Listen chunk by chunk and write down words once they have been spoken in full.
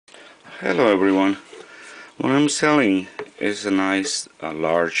Hello everyone. What I'm selling is a nice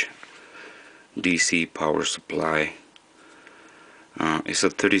large DC power supply. It's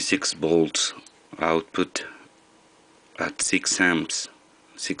a 36 volts output at 6 amps,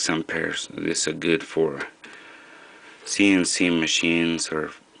 6 amperes. This is good for CNC machines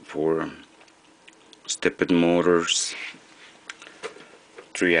or for stepped motors.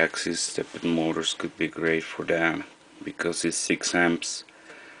 3-axis stepped motors could be great for that because it's 6 amps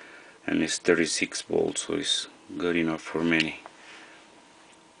and it's 36 volts, so it's good enough for many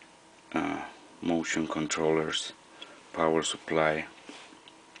motion controllers, power supply.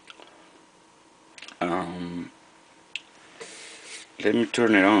 Let me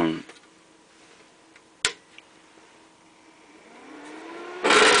turn it on.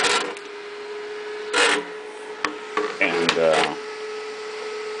 And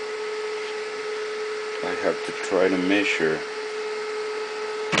I have to try to measure.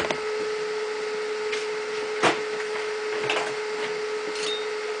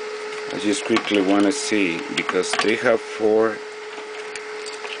 I just quickly want to see, because they have 4.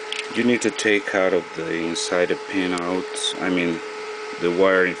 You need to take out of the inside the pin out, I mean the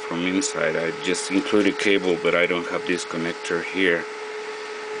wiring from inside. I just included cable, but I don't have this connector here.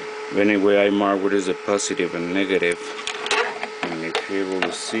 But anyway, I mark what is a positive and negative, and if you're able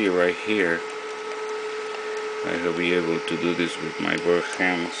to see right here, I will be able to do this with my bare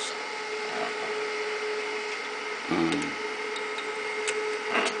hands.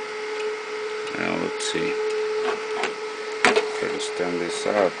 Now let's see. Try to stand this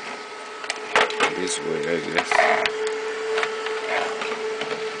up this way, I guess.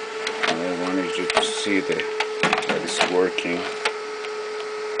 And I wanted you to see that it's working.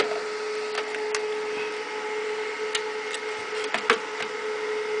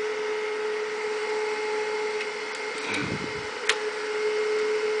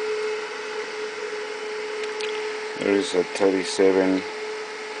 There is a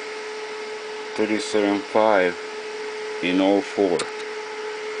 37.5 in all 4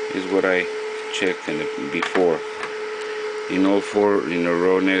 is what I checked before. In all 4, in a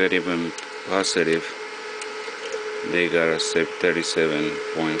row, negative and positive, they got a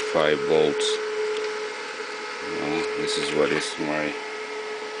 37.5 volts. This is what is my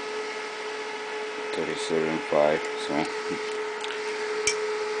 37.5. So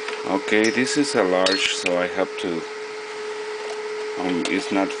okay, this is a large, so I have to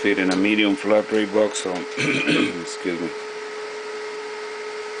it's not fit in a medium flat rate box, so excuse me,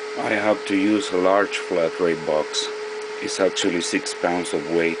 I have to use a large flat rate box. It's actually 6 pounds of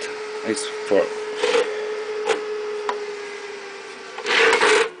weight. It's for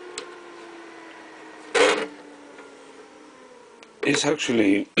it's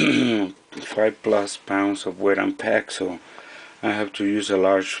actually 5+ pounds of weight unpacked, so I have to use a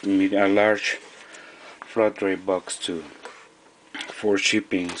large flat rate box for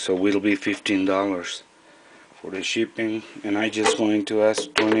shipping, so it'll be $15 for the shipping, and I just going to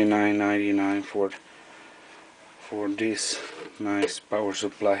ask $29.99 for this nice power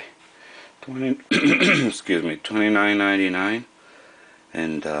supply. Excuse me, $29.99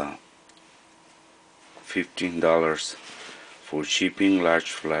 and $15 for shipping,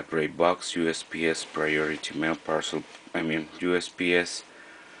 large flat rate box, USPS priority mail parcel. I mean USPS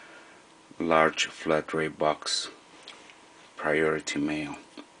large flat rate box, priority mail.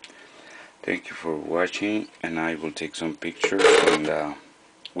 Thank you for watching, and I will take some pictures and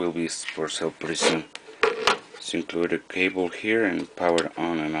will be for sale pretty soon. It's included cable here and power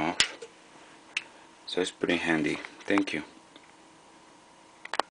on and off, so it's pretty handy. Thank you.